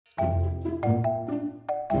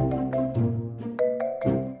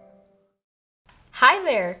Hi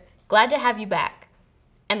there! Glad to have you back.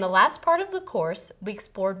 In the last part of the course, we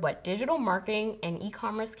explored what digital marketing and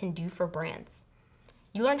e-commerce can do for brands.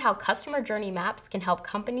 You learned how customer journey maps can help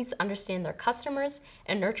companies understand their customers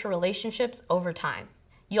and nurture relationships over time.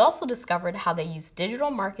 You also discovered how they use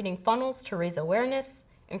digital marketing funnels to raise awareness,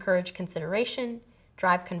 encourage consideration,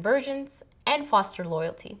 drive conversions, and foster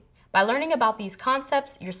loyalty. By learning about these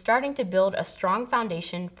concepts, you're starting to build a strong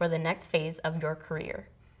foundation for the next phase of your career.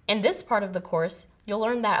 In this part of the course, you'll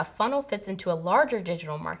learn that a funnel fits into a larger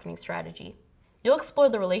digital marketing strategy. You'll explore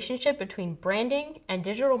the relationship between branding and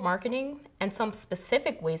digital marketing and some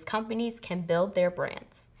specific ways companies can build their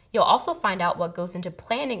brands. You'll also find out what goes into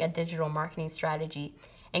planning a digital marketing strategy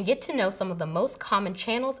and get to know some of the most common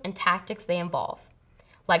channels and tactics they involve,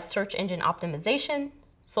 like search engine optimization,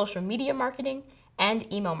 social media marketing,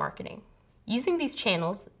 and email marketing. Using these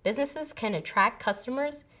channels, businesses can attract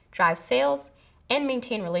customers, drive sales, and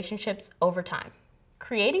maintain relationships over time.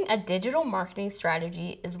 Creating a digital marketing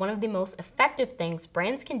strategy is one of the most effective things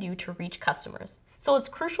brands can do to reach customers. So it's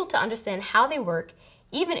crucial to understand how they work,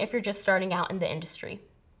 even if you're just starting out in the industry.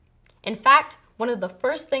 In fact, one of the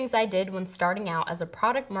first things I did when starting out as a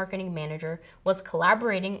product marketing manager was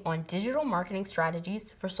collaborating on digital marketing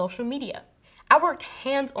strategies for social media. I worked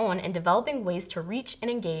hands-on in developing ways to reach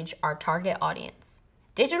and engage our target audience.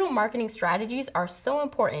 Digital marketing strategies are so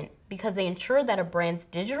important because they ensure that a brand's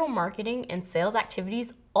digital marketing and sales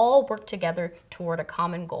activities all work together toward a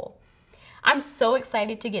common goal. I'm so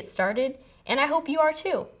excited to get started, and I hope you are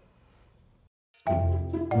too.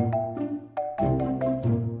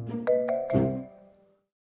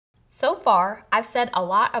 So far, I've said a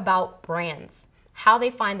lot about brands, how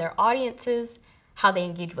they find their audiences, how they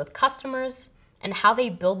engage with customers, and how they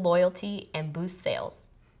build loyalty and boost sales.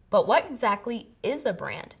 But what exactly is a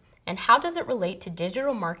brand, and how does it relate to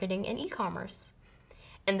digital marketing and e-commerce?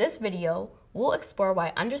 In this video, we'll explore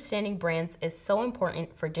why understanding brands is so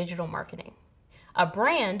important for digital marketing. A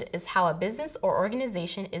brand is how a business or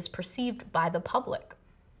organization is perceived by the public.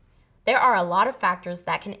 There are a lot of factors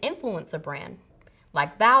that can influence a brand,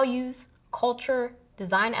 like values, culture,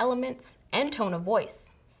 design elements, and tone of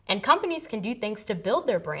voice. And companies can do things to build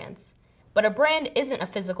their brands, but a brand isn't a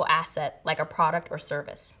physical asset like a product or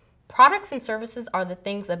service. Products and services are the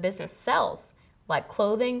things a business sells, like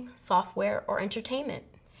clothing, software, or entertainment.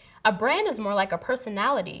 A brand is more like a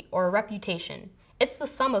personality or a reputation. It's the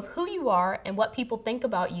sum of who you are and what people think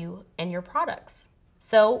about you and your products.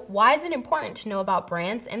 So, why is it important to know about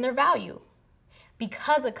brands and their value?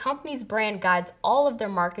 Because a company's brand guides all of their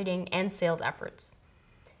marketing and sales efforts.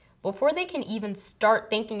 Before they can even start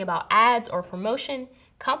thinking about ads or promotion,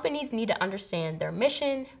 companies need to understand their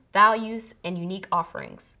mission, values, and unique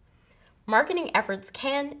offerings. Marketing efforts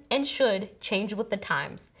can and should change with the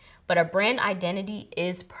times, but a brand identity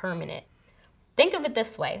is permanent. Think of it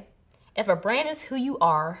this way. If a brand is who you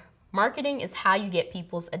are, marketing is how you get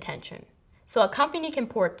people's attention. So a company can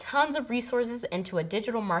pour tons of resources into a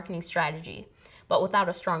digital marketing strategy, but without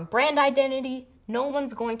a strong brand identity, no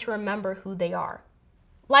one's going to remember who they are.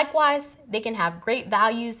 Likewise, they can have great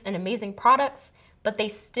values and amazing products, but they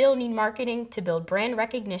still need marketing to build brand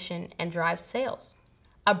recognition and drive sales.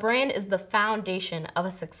 A brand is the foundation of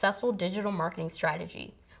a successful digital marketing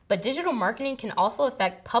strategy, but digital marketing can also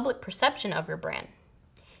affect public perception of your brand.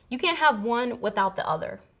 You can't have one without the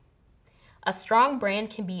other. A strong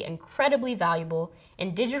brand can be incredibly valuable,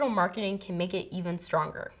 and digital marketing can make it even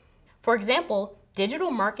stronger. For example,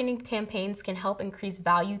 digital marketing campaigns can help increase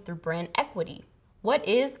value through brand equity. What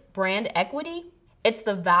is brand equity? It's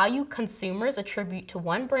the value consumers attribute to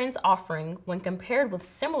one brand's offering when compared with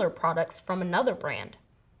similar products from another brand.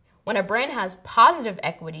 When a brand has positive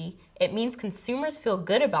equity, it means consumers feel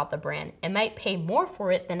good about the brand and might pay more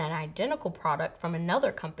for it than an identical product from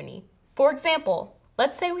another company. For example,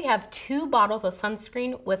 let's say we have 2 bottles of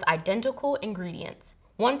sunscreen with identical ingredients,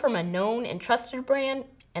 one from a known and trusted brand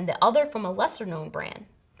and the other from a lesser known brand.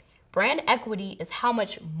 Brand equity is how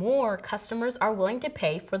much more customers are willing to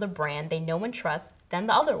pay for the brand they know and trust than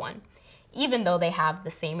the other one, even though they have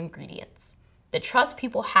the same ingredients. The trust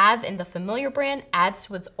people have in the familiar brand adds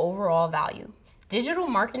to its overall value. Digital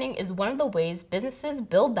marketing is one of the ways businesses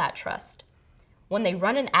build that trust. When they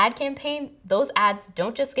run an ad campaign, those ads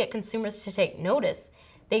don't just get consumers to take notice,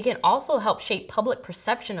 they can also help shape public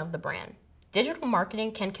perception of the brand. Digital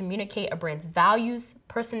marketing can communicate a brand's values,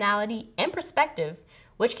 personality, and perspective,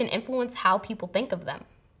 which can influence how people think of them.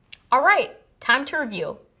 All right, time to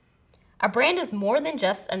review. A brand is more than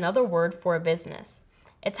just another word for a business.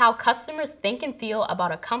 It's how customers think and feel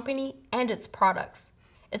about a company and its products.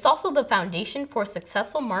 It's also the foundation for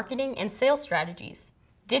successful marketing and sales strategies.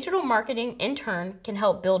 Digital marketing, in turn, can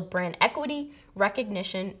help build brand equity,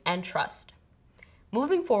 recognition, and trust.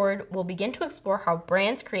 Moving forward, we'll begin to explore how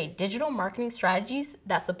brands create digital marketing strategies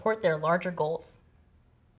that support their larger goals.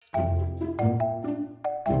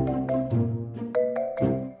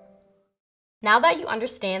 Now that you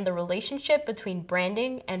understand the relationship between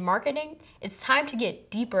branding and marketing, it's time to get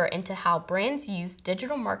deeper into how brands use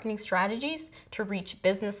digital marketing strategies to reach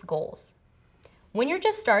business goals. When you're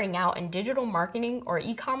just starting out in digital marketing or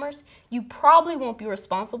e-commerce, you probably won't be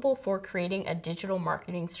responsible for creating a digital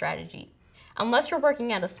marketing strategy. Unless you're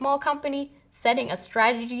working at a small company, setting a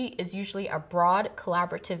strategy is usually a broad,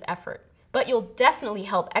 collaborative effort. But you'll definitely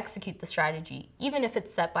help execute the strategy, even if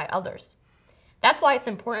it's set by others. That's why it's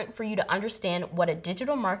important for you to understand what a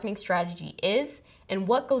digital marketing strategy is and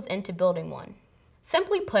what goes into building one.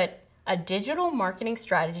 Simply put, a digital marketing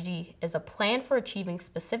strategy is a plan for achieving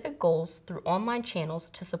specific goals through online channels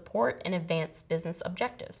to support and advance business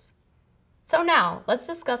objectives. So now, let's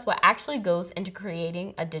discuss what actually goes into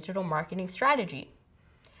creating a digital marketing strategy.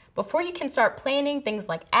 Before you can start planning things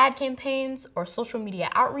like ad campaigns or social media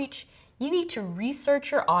outreach, you need to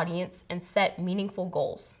research your audience and set meaningful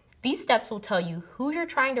goals. These steps will tell you who you're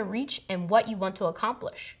trying to reach and what you want to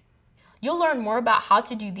accomplish. You'll learn more about how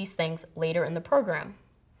to do these things later in the program.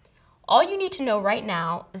 All you need to know right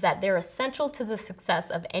now is that they're essential to the success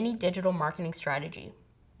of any digital marketing strategy.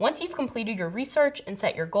 Once you've completed your research and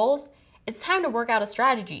set your goals, it's time to work out a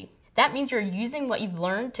strategy. That means you're using what you've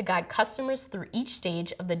learned to guide customers through each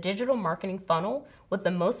stage of the digital marketing funnel with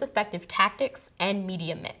the most effective tactics and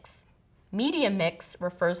media mix. Media mix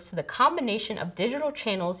refers to the combination of digital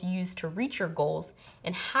channels used to reach your goals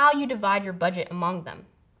and how you divide your budget among them.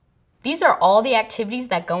 These are all the activities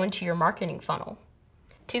that go into your marketing funnel.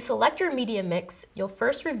 To select your media mix, you'll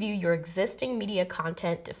first review your existing media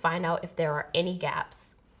content to find out if there are any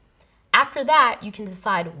gaps. After that, you can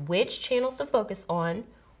decide which channels to focus on,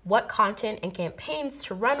 what content and campaigns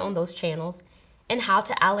to run on those channels, and how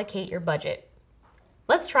to allocate your budget.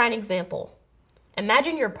 Let's try an example.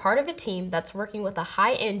 Imagine you're part of a team that's working with a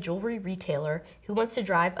high-end jewelry retailer who wants to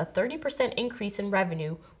drive a 30% increase in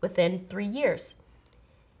revenue within 3 years.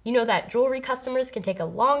 You know that jewelry customers can take a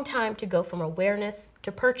long time to go from awareness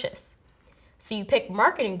to purchase. So you pick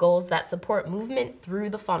marketing goals that support movement through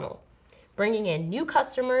the funnel, bringing in new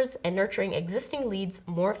customers and nurturing existing leads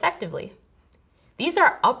more effectively. These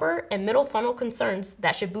are upper and middle funnel concerns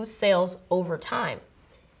that should boost sales over time.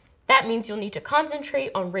 That means you'll need to concentrate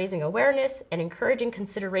on raising awareness and encouraging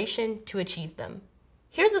consideration to achieve them.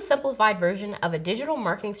 Here's a simplified version of a digital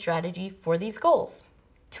marketing strategy for these goals.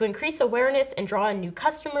 To increase awareness and draw in new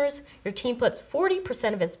customers, your team puts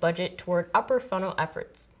 40% of its budget toward upper funnel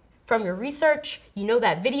efforts. From your research, you know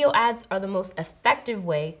that video ads are the most effective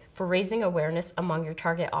way for raising awareness among your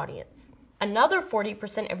target audience. Another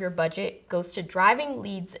 40% of your budget goes to driving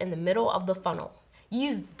leads in the middle of the funnel.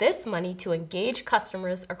 Use this money to engage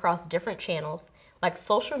customers across different channels, like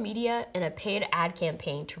social media and a paid ad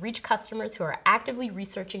campaign to reach customers who are actively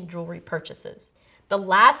researching jewelry purchases. The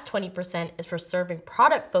last 20% is for serving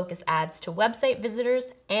product-focused ads to website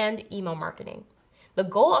visitors and email marketing. The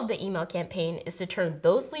goal of the email campaign is to turn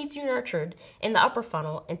those leads you nurtured in the upper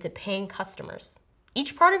funnel into paying customers.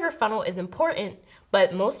 Each part of your funnel is important,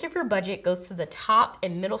 but most of your budget goes to the top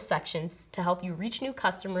and middle sections to help you reach new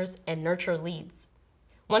customers and nurture leads.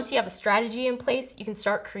 Once you have a strategy in place, you can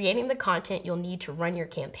start creating the content you'll need to run your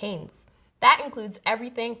campaigns. That includes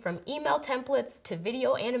everything from email templates to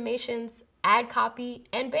video animations, ad copy,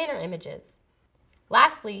 and banner images.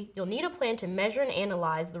 Lastly, you'll need a plan to measure and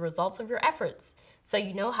analyze the results of your efforts so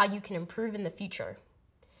you know how you can improve in the future.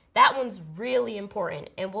 That one's really important,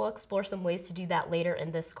 and we'll explore some ways to do that later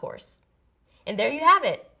in this course. And there you have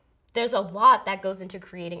it. There's a lot that goes into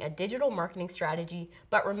creating a digital marketing strategy,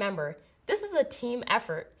 but remember, this is a team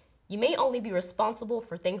effort. You may only be responsible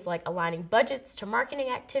for things like aligning budgets to marketing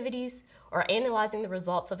activities or analyzing the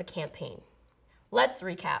results of a campaign. Let's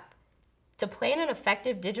recap. To plan an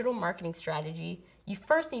effective digital marketing strategy, you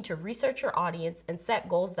first need to research your audience and set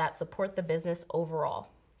goals that support the business overall.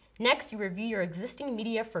 Next, you review your existing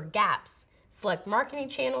media for gaps, select marketing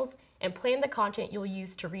channels, and plan the content you'll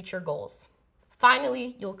use to reach your goals.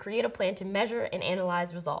 Finally, you'll create a plan to measure and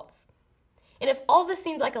analyze results. And if all this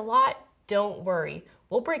seems like a lot, don't worry.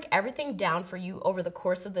 We'll break everything down for you over the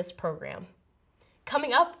course of this program.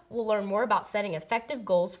 Coming up, we'll learn more about setting effective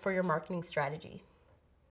goals for your marketing strategy.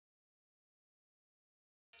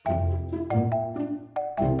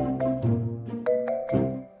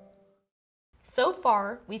 So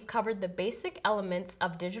far, we've covered the basic elements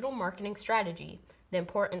of digital marketing strategy, the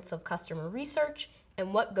importance of customer research,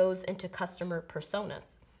 and what goes into customer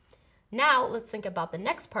personas. Now let's think about the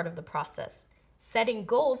next part of the process, setting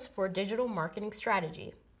goals for a digital marketing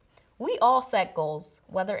strategy. We all set goals,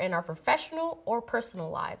 whether in our professional or personal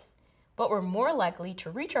lives, but we're more likely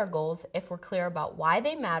to reach our goals if we're clear about why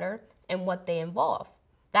they matter and what they involve.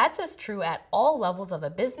 That's as true at all levels of a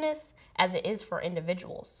business as it is for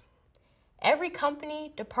individuals. Every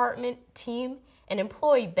company, department, team, and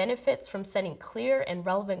employee benefits from setting clear and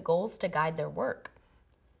relevant goals to guide their work.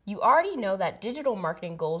 You already know that digital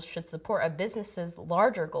marketing goals should support a business's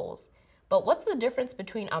larger goals, but what's the difference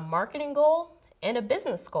between a marketing goal and a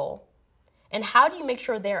business goal? And how do you make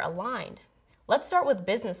sure they're aligned? Let's start with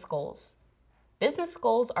business goals. Business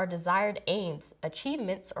goals are desired aims,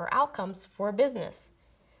 achievements, or outcomes for a business.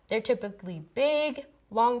 They're typically big,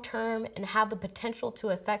 long-term, and have the potential to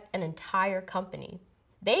affect an entire company.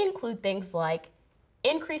 They include things like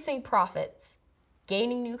increasing profits,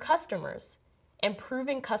 gaining new customers,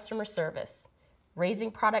 improving customer service,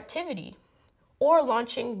 raising productivity, or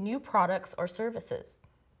launching new products or services.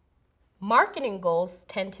 Marketing goals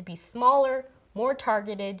tend to be smaller, more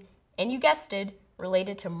targeted, and you guessed it,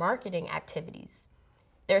 related to marketing activities.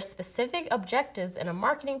 There are specific objectives in a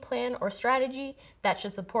marketing plan or strategy that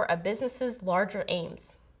should support a business's larger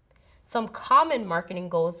aims. Some common marketing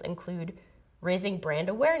goals include raising brand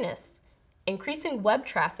awareness, increasing web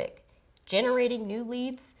traffic, generating new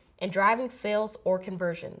leads, and driving sales or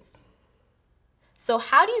conversions. So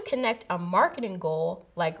how do you connect a marketing goal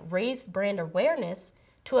like raise brand awareness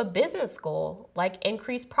to a business goal like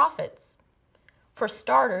increase profits? For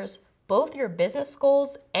starters, both your business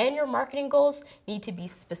goals and your marketing goals need to be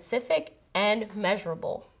specific and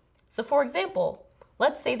measurable. So for example,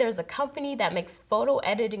 let's say there's a company that makes photo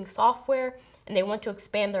editing software and they want to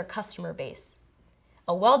expand their customer base.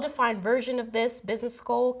 A well-defined version of this business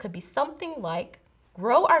goal could be something like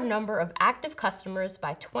grow our number of active customers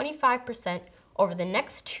by 25% over the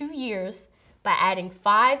next 2 years by adding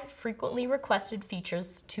 5 frequently requested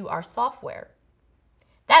features to our software.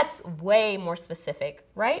 That's way more specific,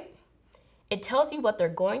 right? It tells you what they're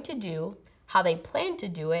going to do, how they plan to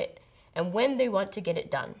do it, and when they want to get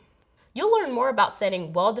it done. You'll learn more about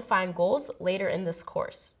setting well-defined goals later in this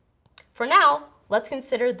course. For now, let's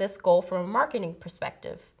consider this goal from a marketing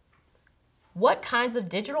perspective. What kinds of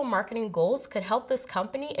digital marketing goals could help this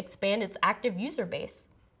company expand its active user base?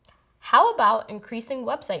 How about increasing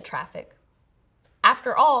website traffic?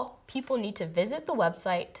 After all, people need to visit the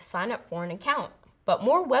website to sign up for an account. But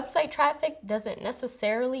more website traffic doesn't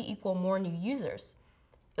necessarily equal more new users.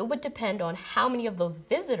 It would depend on how many of those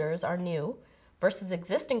visitors are new versus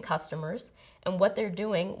existing customers and what they're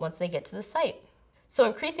doing once they get to the site. So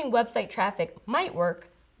increasing website traffic might work,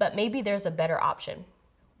 but maybe there's a better option.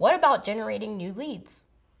 What about generating new leads?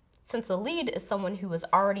 Since a lead is someone who is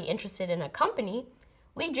already interested in a company,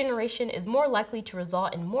 lead generation is more likely to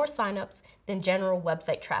result in more signups than general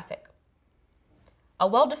website traffic. A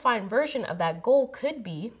well-defined version of that goal could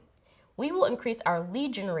be, we will increase our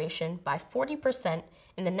lead generation by 40%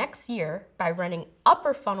 in the next year by running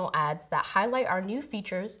upper funnel ads that highlight our new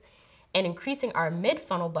features and increasing our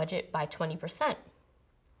mid-funnel budget by 20%.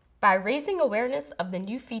 By raising awareness of the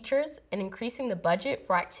new features and increasing the budget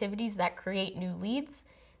for activities that create new leads,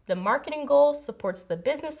 the marketing goal supports the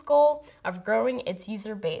business goal of growing its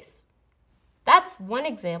user base. That's one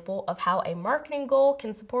example of how a marketing goal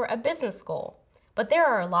can support a business goal. But there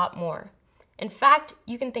are a lot more. In fact,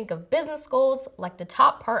 you can think of business goals like the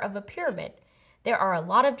top part of a pyramid. There are a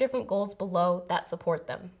lot of different goals below that support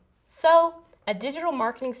them. So, a digital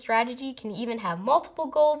marketing strategy can even have multiple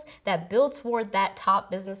goals that build toward that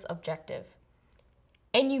top business objective.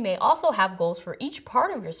 And you may also have goals for each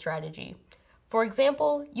part of your strategy. For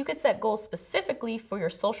example, you could set goals specifically for your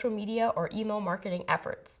social media or email marketing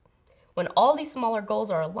efforts. When all these smaller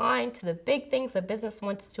goals are aligned to the big things a business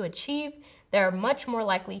wants to achieve, they are much more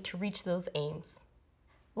likely to reach those aims.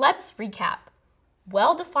 Let's recap.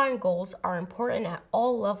 Well-defined goals are important at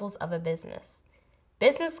all levels of a business.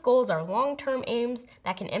 Business goals are long-term aims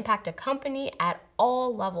that can impact a company at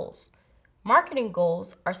all levels. Marketing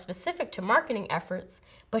goals are specific to marketing efforts,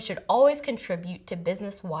 but should always contribute to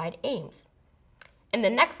business-wide aims. In the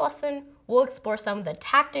next lesson, we'll explore some of the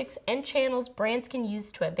tactics and channels brands can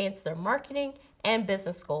use to advance their marketing and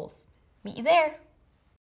business goals. Meet you there.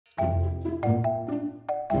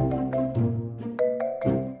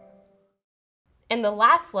 In the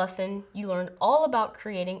last lesson, you learned all about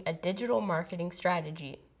creating a digital marketing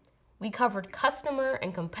strategy. We covered customer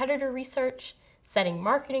and competitor research, setting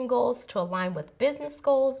marketing goals to align with business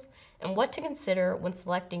goals, and what to consider when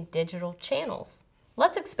selecting digital channels.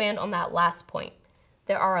 Let's expand on that last point.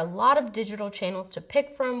 There are a lot of digital channels to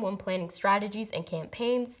pick from when planning strategies and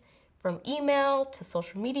campaigns, from email to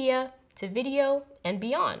social media to video and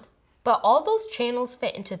beyond. But all those channels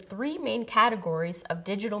fit into three main categories of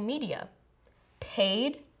digital media: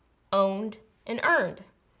 paid, owned, and earned.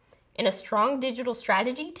 And a strong digital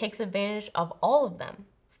strategy takes advantage of all of them.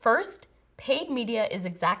 First, paid media is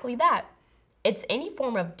exactly that. It's any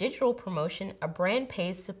form of digital promotion a brand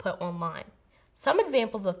pays to put online. Some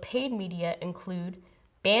examples of paid media include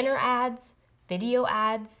banner ads, video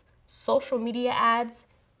ads, social media ads,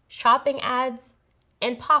 shopping ads,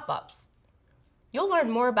 and pop-ups. You'll learn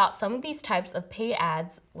more about some of these types of paid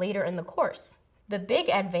ads later in the course. The big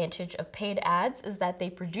advantage of paid ads is that they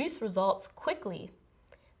produce results quickly.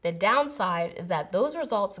 The downside is that those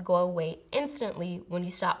results go away instantly when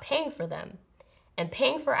you stop paying for them. And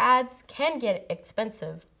paying for ads can get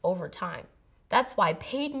expensive over time. That's why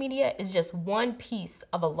paid media is just one piece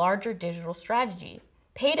of a larger digital strategy.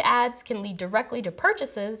 Paid ads can lead directly to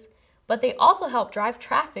purchases, but they also help drive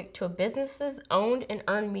traffic to a business's owned and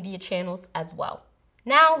earned media channels as well.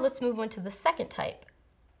 Now let's move on to the second type,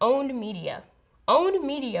 owned media. Owned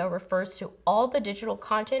media refers to all the digital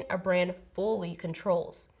content a brand fully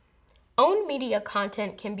controls. Owned media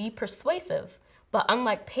content can be persuasive, but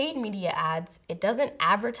unlike paid media ads, it doesn't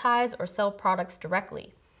advertise or sell products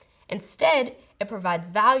directly. Instead, it provides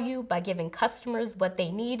value by giving customers what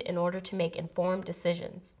they need in order to make informed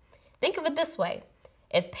decisions. Think of it this way.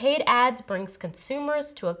 If paid ads brings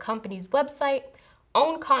consumers to a company's website,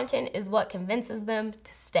 owned content is what convinces them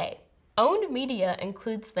to stay. Owned media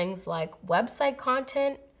includes things like website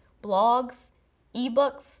content, blogs,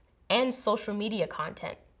 ebooks, and social media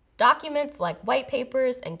content. Documents like white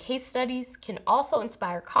papers and case studies can also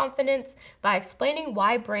inspire confidence by explaining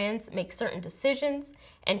why brands make certain decisions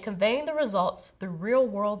and conveying the results through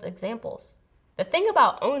real-world examples. The thing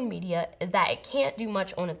about owned media is that it can't do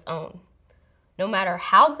much on its own. No matter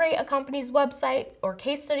how great a company's website or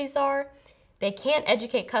case studies are, they can't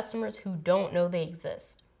educate customers who don't know they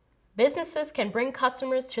exist. Businesses can bring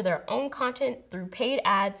customers to their own content through paid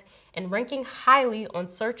ads and ranking highly on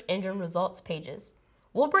search engine results pages.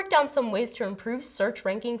 We'll break down some ways to improve search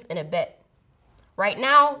rankings in a bit. Right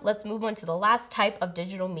now, let's move on to the last type of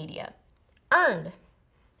digital media, earned.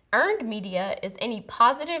 Earned media is any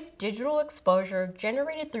positive digital exposure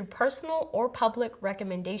generated through personal or public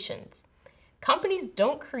recommendations. Companies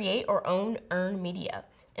don't create or own earned media,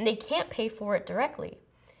 and they can't pay for it directly.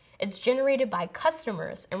 It's generated by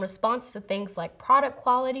customers in response to things like product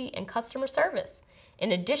quality and customer service,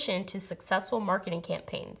 in addition to successful marketing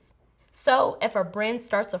campaigns. So, if a brand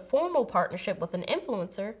starts a formal partnership with an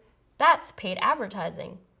influencer, that's paid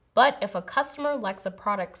advertising. But if a customer likes a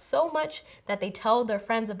product so much that they tell their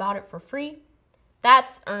friends about it for free,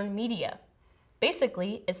 that's earned media.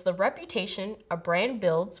 Basically, it's the reputation a brand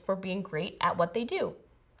builds for being great at what they do.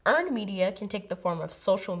 Earned media can take the form of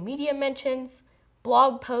social media mentions,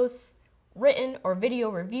 blog posts, written or video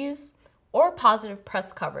reviews, or positive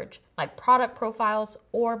press coverage like product profiles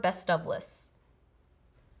or best of lists.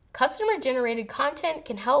 Customer-generated content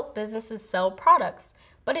can help businesses sell products,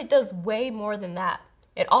 but it does way more than that.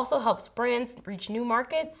 It also helps brands reach new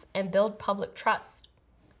markets and build public trust.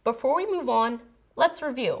 Before we move on, let's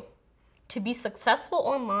review. To be successful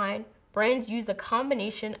online, brands use a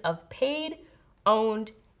combination of paid,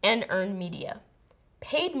 owned, and earned media.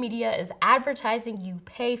 Paid media is advertising you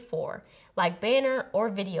pay for, like banner or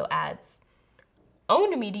video ads.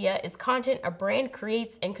 Owned media is content a brand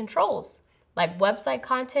creates and controls, like website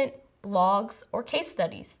content, blogs, or case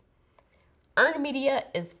studies. Earned media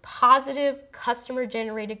is positive,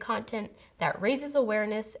 customer-generated content that raises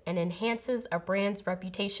awareness and enhances a brand's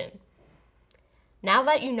reputation. Now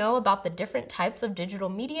that you know about the different types of digital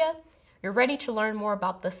media, you're ready to learn more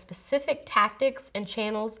about the specific tactics and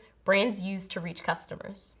channels brands use to reach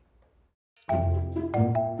customers.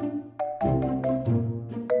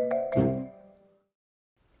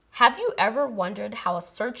 Have you ever wondered how a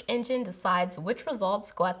search engine decides which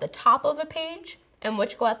results go at the top of a page and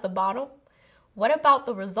which go at the bottom? What about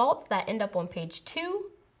the results that end up on page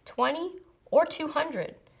 2, 20, or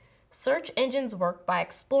 200? Search engines work by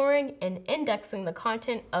exploring and indexing the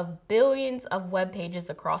content of billions of web pages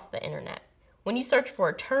across the internet. When you search for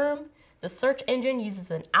a term, the search engine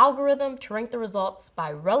uses an algorithm to rank the results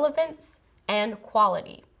by relevance and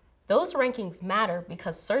quality. Those rankings matter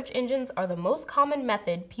because search engines are the most common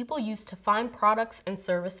method people use to find products and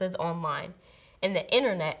services online, and the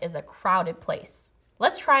internet is a crowded place.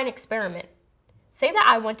 Let's try an experiment. Say that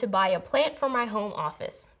I want to buy a plant for my home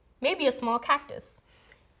office, maybe a small cactus.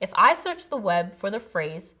 If I search the web for the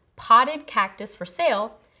phrase potted cactus for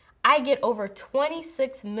sale, I get over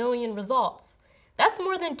 26 million results. That's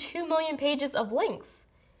more than 2 million pages of links.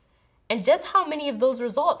 And just how many of those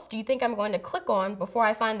results do you think I'm going to click on before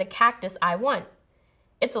I find the cactus I want?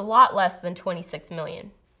 It's a lot less than 26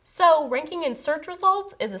 million. So ranking in search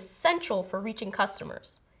results is essential for reaching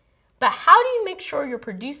customers. But how do you make sure you're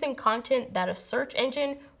producing content that a search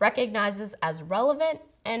engine recognizes as relevant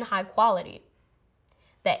and high quality?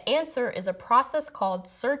 The answer is a process called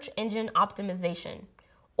search engine optimization,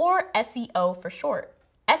 or SEO for short.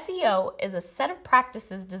 SEO is a set of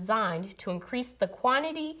practices designed to increase the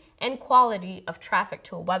quantity and quality of traffic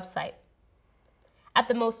to a website. At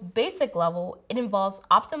the most basic level, it involves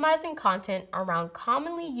optimizing content around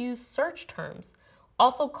commonly used search terms,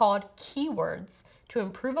 also called keywords, to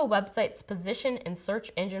improve a website's position in search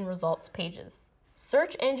engine results pages.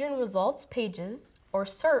 Search engine results pages, or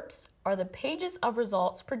SERPs, are the pages of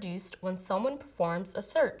results produced when someone performs a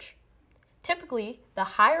search. Typically, the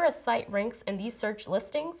higher a site ranks in these search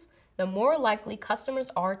listings, the more likely customers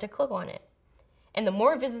are to click on it. And the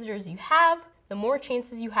more visitors you have, the more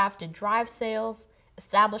chances you have to drive sales,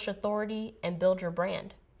 establish authority, and build your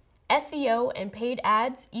brand. SEO and paid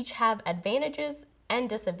ads each have advantages and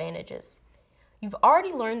disadvantages. You've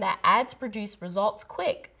already learned that ads produce results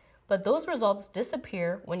quick, but those results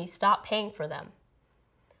disappear when you stop paying for them.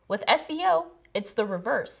 With SEO, it's the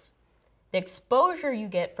reverse. The exposure you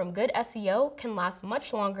get from good SEO can last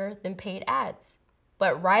much longer than paid ads.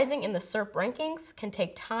 But rising in the SERP rankings can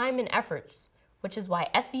take time and efforts, which is why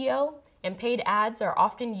SEO and paid ads are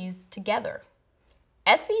often used together.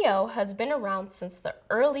 SEO has been around since the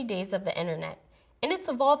early days of the internet, and it's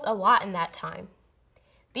evolved a lot in that time.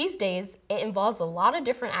 These days, it involves a lot of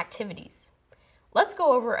different activities. Let's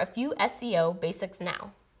go over a few SEO basics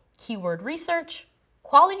now: keyword research,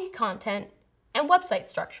 quality content, and website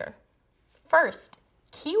structure. First,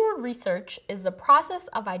 keyword research is the process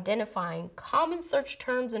of identifying common search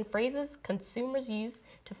terms and phrases consumers use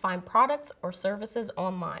to find products or services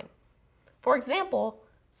online. For example,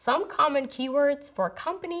 some common keywords for a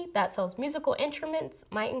company that sells musical instruments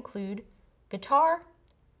might include guitar,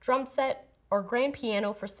 drum set, or grand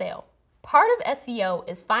piano for sale. Part of SEO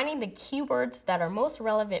is finding the keywords that are most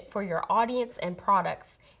relevant for your audience and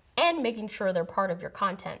products and making sure they're part of your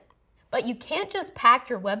content. But you can't just pack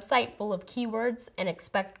your website full of keywords and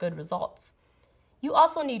expect good results. You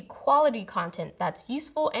also need quality content that's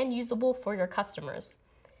useful and usable for your customers.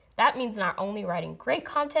 That means not only writing great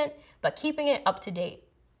content, but keeping it up to date.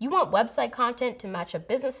 You want website content to match a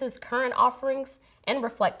business's current offerings and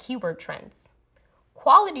reflect keyword trends.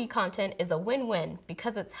 Quality content is a win-win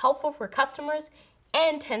because it's helpful for customers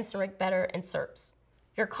and tends to rank better in SERPs.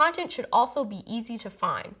 Your content should also be easy to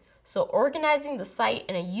find, so organizing the site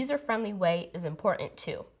in a user-friendly way is important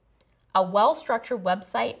too. A well-structured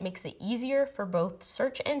website makes it easier for both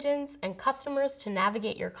search engines and customers to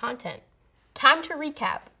navigate your content. Time to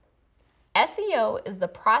recap. SEO is the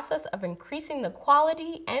process of increasing the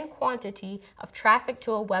quality and quantity of traffic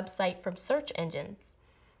to a website from search engines.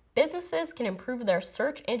 Businesses can improve their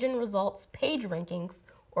search engine results page rankings,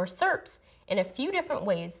 or SERPs, in a few different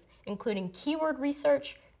ways, including keyword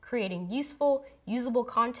research, creating useful, usable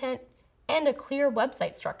content, and a clear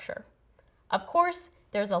website structure. Of course,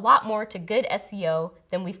 there's a lot more to good SEO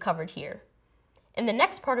than we've covered here. In the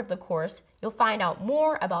next part of the course, you'll find out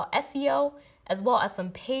more about SEO as well as some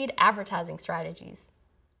paid advertising strategies.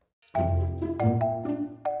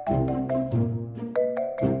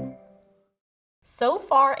 So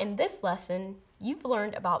far in this lesson, you've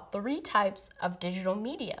learned about 3 types of digital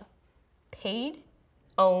media: paid,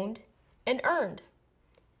 owned, and earned.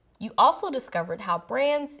 You also discovered how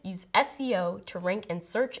brands use SEO to rank in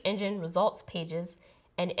search engine results pages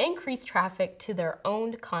and increase traffic to their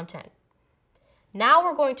owned content. Now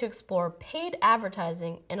we're going to explore paid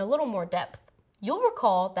advertising in a little more depth. You'll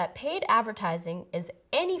recall that paid advertising is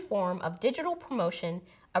any form of digital promotion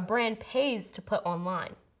a brand pays to put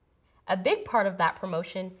online. A big part of that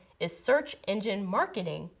promotion is search engine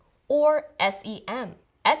marketing, or SEM.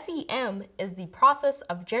 SEM is the process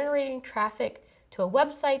of generating traffic to a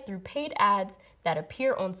website through paid ads that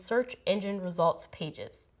appear on search engine results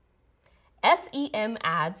pages. SEM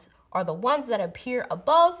ads are the ones that appear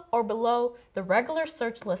above or below the regular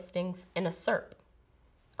search listings in a SERP.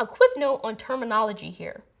 A quick note on terminology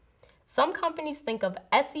here. Some companies think of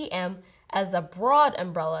SEM as a broad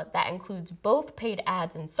umbrella that includes both paid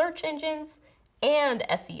ads in search engines and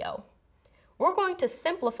SEO. We're going to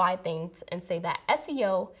simplify things and say that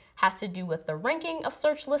SEO has to do with the ranking of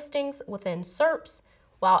search listings within SERPs,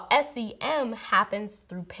 while SEM happens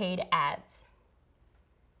through paid ads.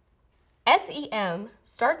 SEM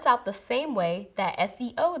starts out the same way that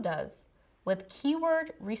SEO does, with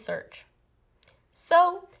keyword research.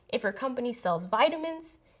 So, if your company sells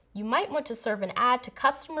vitamins, you might want to serve an ad to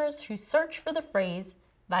customers who search for the phrase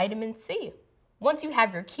vitamin C. Once you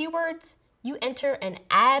have your keywords, you enter an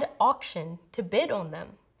ad auction to bid on them.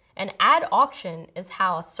 An ad auction is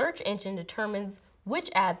how a search engine determines which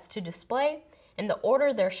ads to display in the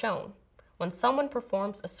order they're shown when someone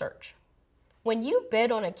performs a search. When you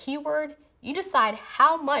bid on a keyword, you decide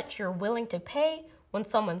how much you're willing to pay when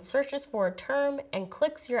someone searches for a term and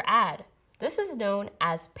clicks your ad. This is known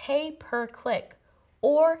as pay per click,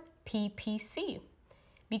 or PPC,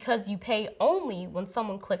 because you pay only when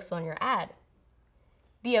someone clicks on your ad.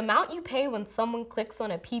 The amount you pay when someone clicks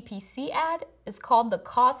on a PPC ad is called the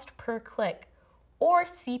cost per click, or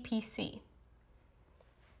CPC.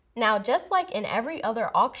 Now, just like in every other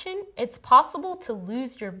auction, it's possible to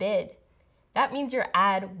lose your bid. That means your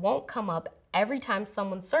ad won't come up every time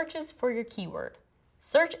someone searches for your keyword.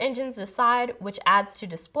 Search engines decide which ads to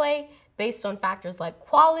display based on factors like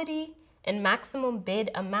quality and maximum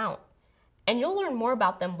bid amount, and you'll learn more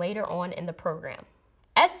about them later on in the program.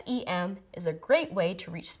 SEM is a great way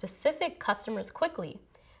to reach specific customers quickly,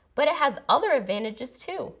 but it has other advantages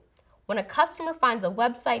too. When a customer finds a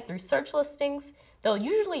website through search listings, they'll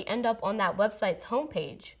usually end up on that website's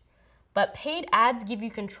homepage. But paid ads give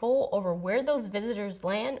you control over where those visitors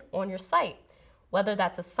land on your site, whether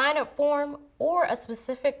that's a sign-up form or a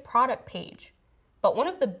specific product page. But one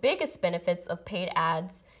of the biggest benefits of paid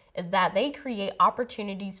ads is that they create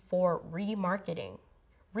opportunities for remarketing.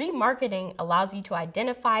 Remarketing allows you to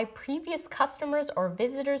identify previous customers or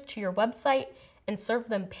visitors to your website and serve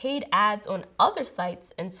them paid ads on other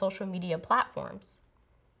sites and social media platforms.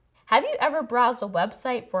 Have you ever browsed a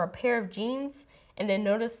website for a pair of jeans and then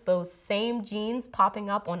noticed those same jeans popping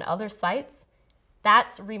up on other sites?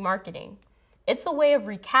 That's remarketing. It's a way of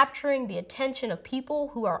recapturing the attention of people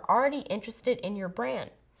who are already interested in your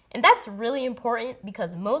brand. And that's really important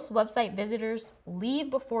because most website visitors leave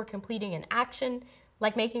before completing an action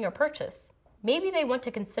like making a purchase. Maybe they want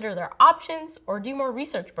to consider their options or do more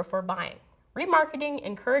research before buying. Remarketing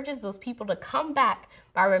encourages those people to come back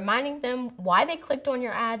by reminding them why they clicked on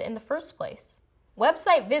your ad in the first place.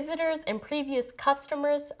 Website visitors and previous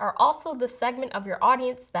customers are also the segment of your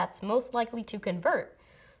audience that's most likely to convert,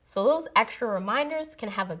 so those extra reminders can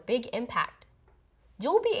have a big impact.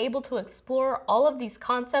 You'll be able to explore all of these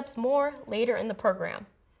concepts more later in the program.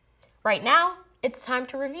 Right now, it's time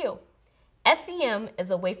to review. SEM is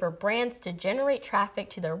a way for brands to generate traffic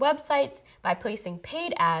to their websites by placing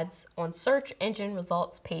paid ads on search engine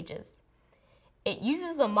results pages. It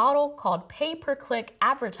uses a model called pay-per-click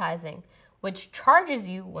advertising, which charges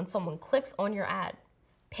you when someone clicks on your ad.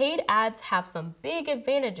 Paid ads have some big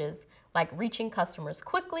advantages like reaching customers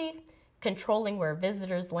quickly, controlling where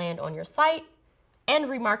visitors land on your site, and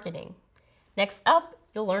remarketing. Next up,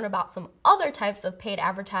 you'll learn about some other types of paid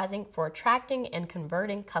advertising for attracting and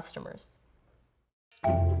converting customers.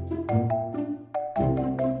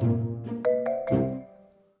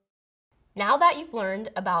 Now that you've learned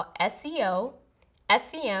about SEO,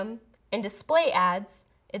 SEM, and display ads,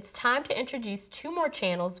 it's time to introduce two more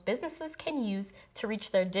channels businesses can use to reach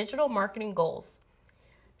their digital marketing goals: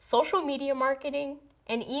 social media marketing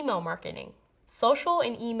and email marketing. Social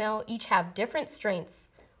and email each have different strengths,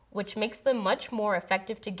 which makes them much more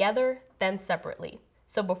effective together than separately.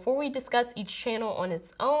 So before we discuss each channel on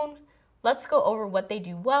its own, let's go over what they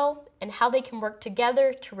do well and how they can work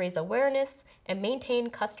together to raise awareness and maintain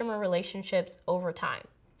customer relationships over time.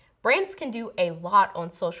 Brands can do a lot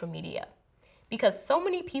on social media. Because so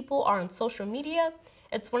many people are on social media,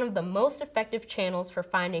 it's one of the most effective channels for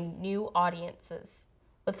finding new audiences.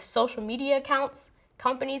 With social media accounts,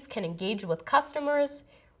 companies can engage with customers,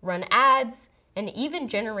 run ads, and even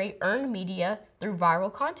generate earned media through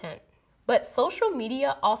viral content. But social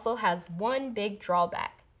media also has one big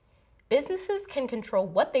drawback. Businesses can control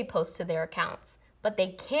what they post to their accounts, but they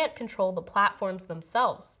can't control the platforms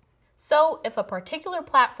themselves. So if a particular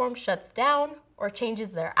platform shuts down or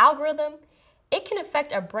changes their algorithm, it can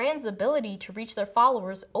affect a brand's ability to reach their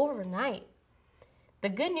followers overnight. The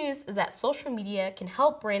good news is that social media can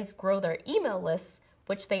help brands grow their email lists,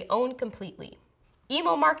 which they own completely.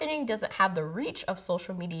 Email marketing doesn't have the reach of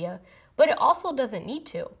social media, but it also doesn't need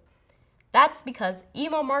to. That's because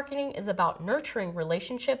email marketing is about nurturing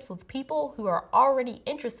relationships with people who are already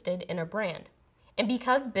interested in a brand. And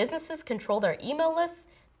because businesses control their email lists,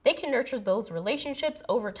 they can nurture those relationships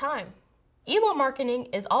over time. Email marketing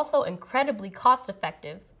is also incredibly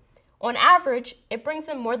cost-effective. On average, it brings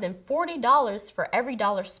in more than $40 for every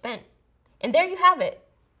dollar spent. And there you have it.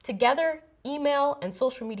 Together, email and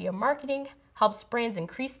social media marketing helps brands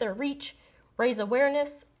increase their reach, raise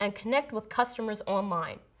awareness, and connect with customers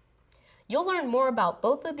online. You'll learn more about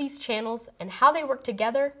both of these channels and how they work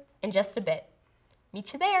together in just a bit.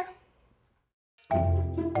 Meet you there.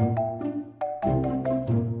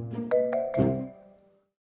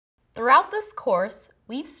 Throughout this course,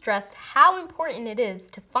 we've stressed how important it is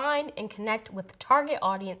to find and connect with target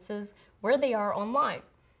audiences where they are online.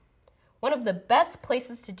 One of the best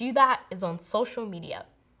places to do that is on social media.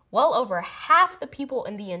 Well over half the people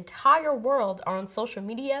in the entire world are on social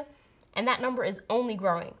media, and that number is only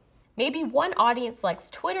growing. Maybe one audience likes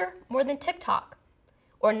Twitter more than TikTok,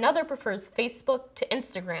 or another prefers Facebook to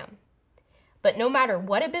Instagram. But no matter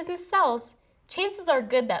what a business sells, chances are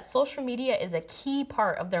good that social media is a key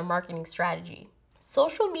part of their marketing strategy.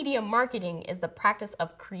 Social media marketing is the practice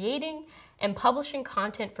of creating and publishing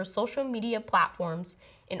content for social media platforms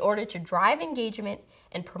in order to drive engagement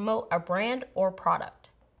and promote a brand or product.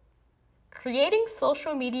 Creating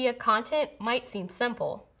social media content might seem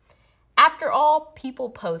simple. After all, people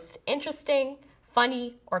post interesting,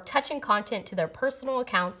 funny, or touching content to their personal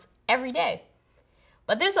accounts every day.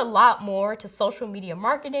 But there's a lot more to social media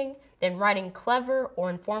marketing than writing clever or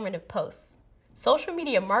informative posts. Social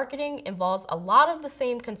media marketing involves a lot of the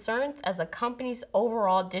same concerns as a company's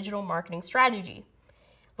overall digital marketing strategy,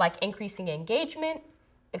 like increasing engagement,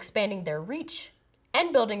 expanding their reach,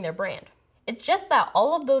 and building their brand. It's just that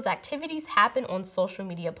all of those activities happen on social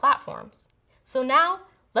media platforms. So now,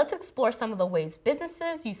 let's explore some of the ways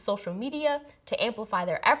businesses use social media to amplify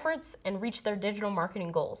their efforts and reach their digital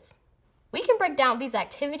marketing goals. We can break down these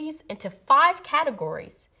activities into 5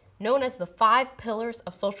 categories, known as the 5 pillars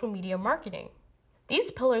of social media marketing.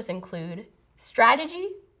 These pillars include strategy,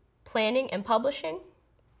 planning and publishing,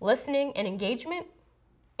 listening and engagement,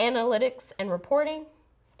 analytics and reporting,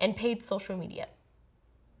 and paid social media.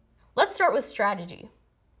 Let's start with strategy.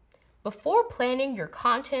 Before planning your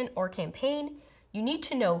content or campaign, you need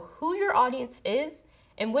to know who your audience is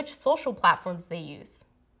and which social platforms they use.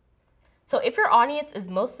 So if your audience is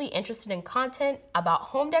mostly interested in content about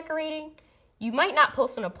home decorating, you might not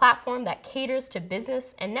post on a platform that caters to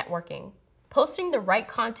business and networking. Posting the right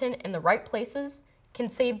content in the right places can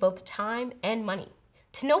save both time and money.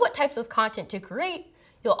 To know what types of content to create,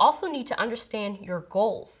 you'll also need to understand your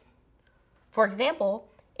goals. For example,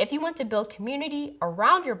 if you want to build community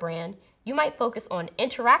around your brand, you might focus on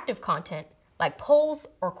interactive content like polls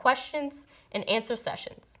or questions and answer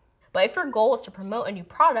sessions. But if your goal is to promote a new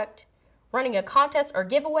product, running a contest or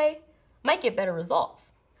giveaway might get better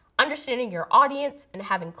results. Understanding your audience and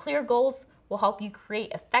having clear goals will help you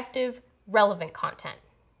create effective, relevant content.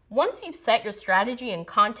 Once you've set your strategy and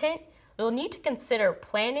content, you'll need to consider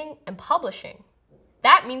planning and publishing.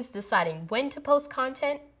 That means deciding when to post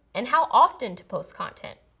content and how often to post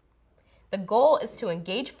content. The goal is to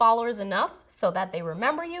engage followers enough so that they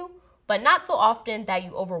remember you, but not so often that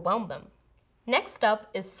you overwhelm them. Next up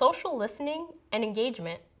is social listening and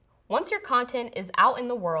engagement. Once your content is out in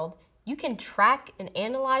the world, you can track and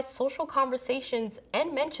analyze social conversations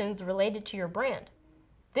and mentions related to your brand.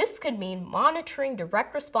 This could mean monitoring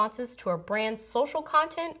direct responses to a brand's social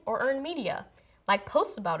content or earned media, like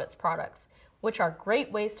posts about its products, which are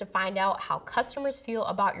great ways to find out how customers feel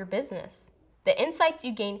about your business. The insights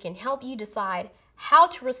you gain can help you decide how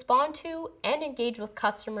to respond to and engage with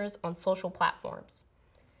customers on social platforms.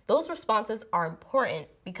 Those responses are important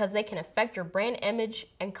because they can affect your brand image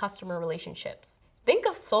and customer relationships. Think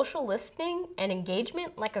of social listening and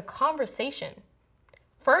engagement like a conversation.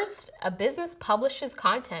 First, a business publishes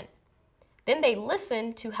content. Then they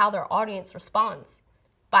listen to how their audience responds.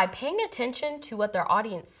 By paying attention to what their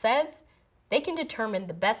audience says, they can determine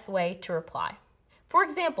the best way to reply. For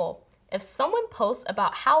example, if someone posts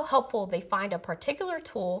about how helpful they find a particular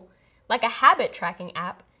tool, like a habit tracking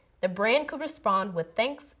app, the brand could respond with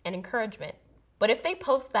thanks and encouragement. But if they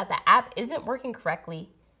post that the app isn't working correctly,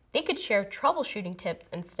 they could share troubleshooting tips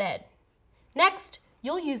instead. Next,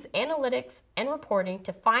 you'll use analytics and reporting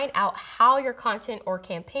to find out how your content or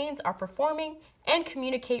campaigns are performing and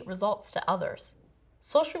communicate results to others.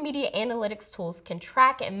 Social media analytics tools can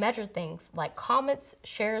track and measure things like comments,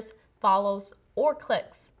 shares, follows, or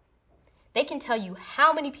clicks. They can tell you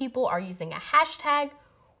how many people are using a hashtag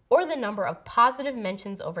or the number of positive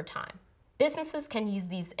mentions over time. Businesses can use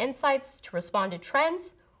these insights to respond to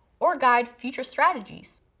trends or guide future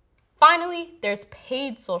strategies. Finally, there's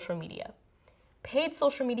paid social media. Paid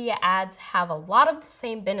social media ads have a lot of the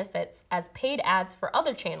same benefits as paid ads for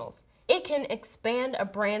other channels. It can expand a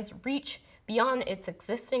brand's reach beyond its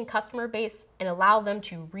existing customer base and allow them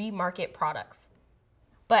to remarket products.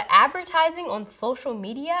 But advertising on social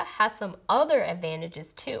media has some other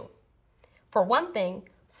advantages too. For one thing,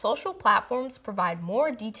 social platforms provide more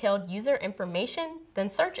detailed user information than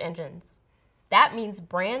search engines. That means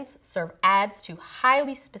brands serve ads to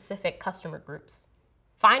highly specific customer groups.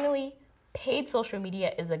 Finally, paid social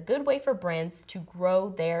media is a good way for brands to grow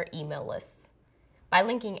their email lists. By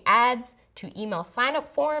linking ads to email sign-up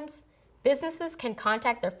forms, businesses can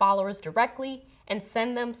contact their followers directly and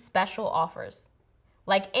send them special offers.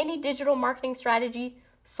 Like any digital marketing strategy,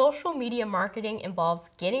 social media marketing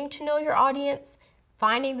involves getting to know your audience,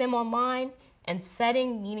 finding them online, and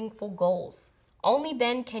setting meaningful goals. Only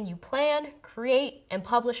then can you plan, create, and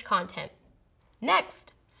publish content.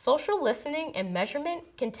 Next, social listening and measurement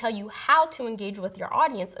can tell you how to engage with your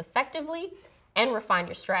audience effectively and refine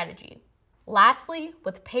your strategy. Lastly,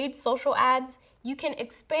 with paid social ads, you can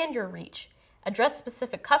expand your reach, address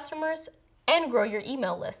specific customers, and grow your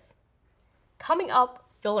email lists. Coming up,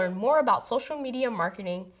 you'll learn more about social media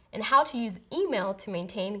marketing and how to use email to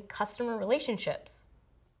maintain customer relationships.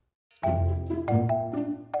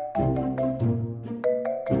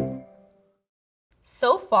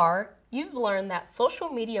 So far, you've learned that social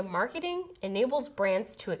media marketing enables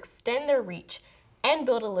brands to extend their reach and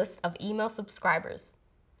build a list of email subscribers.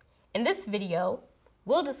 In this video,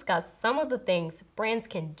 we'll discuss some of the things brands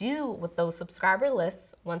can do with those subscriber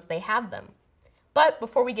lists once they have them. But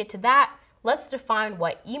before we get to that, let's define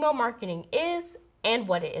what email marketing is and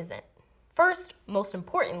what it isn't. First, most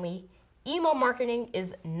importantly, email marketing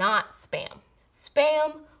is not spam.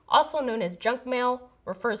 Spam, also known as junk mail,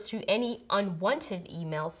 refers to any unwanted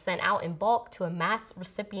emails sent out in bulk to a mass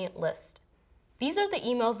recipient list. These are the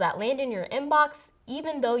emails that land in your inbox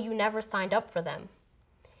even though you never signed up for them.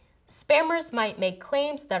 Spammers might make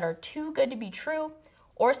claims that are too good to be true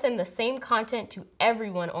or send the same content to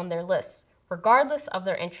everyone on their lists, regardless of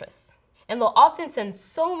their interests. And they'll often send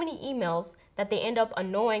so many emails that they end up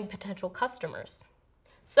annoying potential customers.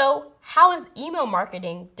 So, how is email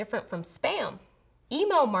marketing different from spam?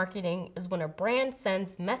 Email marketing is when a brand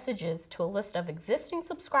sends messages to a list of existing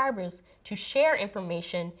subscribers to share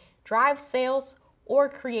information, drive sales, or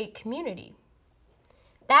create community.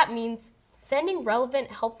 That means sending relevant,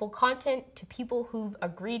 helpful content to people who've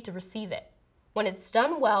agreed to receive it. When it's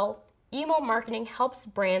done well, email marketing helps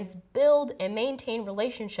brands build and maintain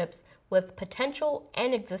relationships with potential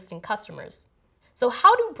and existing customers. So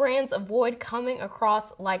how do brands avoid coming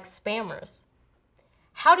across like spammers?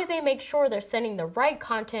 How do they make sure they're sending the right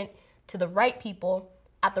content to the right people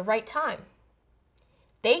at the right time?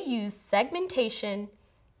 They use segmentation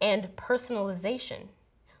and personalization.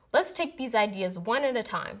 Let's take these ideas one at a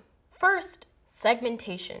time. First,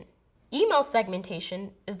 segmentation. Email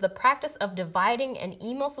segmentation is the practice of dividing an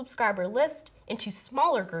email subscriber list into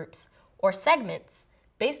smaller groups or segments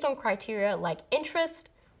based on criteria like interest,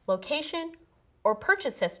 location, or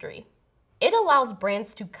purchase history. It allows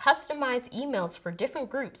brands to customize emails for different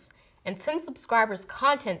groups and send subscribers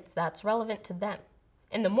content that's relevant to them.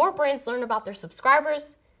 And the more brands learn about their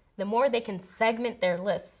subscribers, the more they can segment their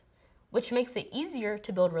lists, which makes it easier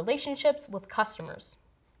to build relationships with customers.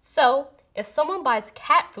 So, if someone buys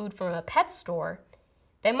cat food from a pet store,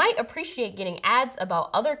 they might appreciate getting ads about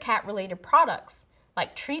other cat-related products,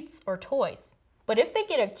 like treats or toys. But if they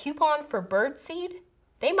get a coupon for bird seed,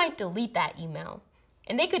 they might delete that email.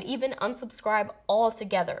 And they could even unsubscribe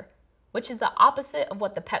altogether, which is the opposite of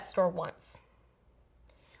what the pet store wants.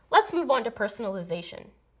 Let's move on to personalization.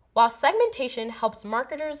 While segmentation helps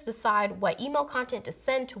marketers decide what email content to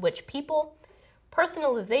send to which people,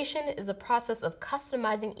 personalization is a process of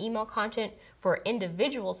customizing email content for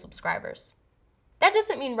individual subscribers. That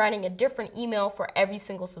doesn't mean writing a different email for every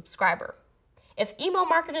single subscriber. If email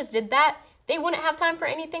marketers did that, they wouldn't have time for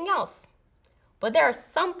anything else. But there are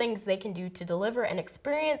some things they can do to deliver an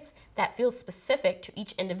experience that feels specific to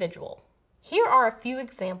each individual. Here are a few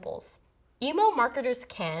examples. Email marketers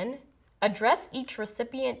can address each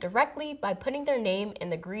recipient directly by putting their name in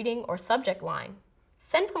the greeting or subject line.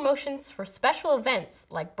 Send promotions for special events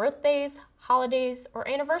like birthdays, holidays, or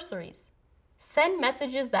anniversaries. Send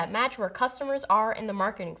messages that match where customers are in the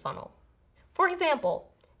marketing funnel. For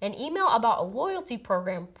example, an email about a loyalty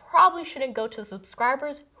program probably shouldn't go to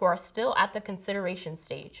subscribers who are still at the consideration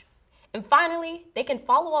stage. And finally, they can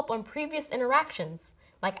follow up on previous interactions,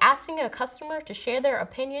 like asking a customer to share their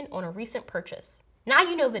opinion on a recent purchase. Now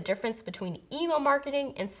you know the difference between email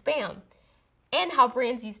marketing and spam, and how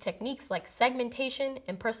brands use techniques like segmentation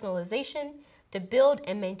and personalization to build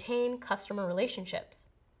and maintain customer relationships.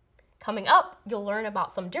 Coming up, you'll learn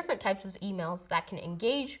about some different types of emails that can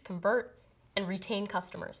engage, convert, and retain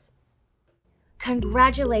customers.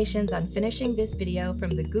 Congratulations on finishing this video from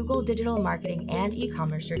the Google Digital Marketing and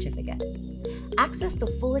E-commerce certificate. Access the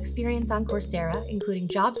full experience on Coursera, including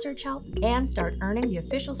job search help, and start earning the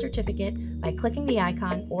official certificate by clicking the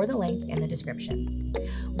icon or the link in the description.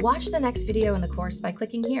 Watch the next video in the course by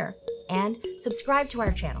clicking here, and subscribe to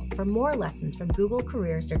our channel for more lessons from Google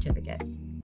Career Certificate.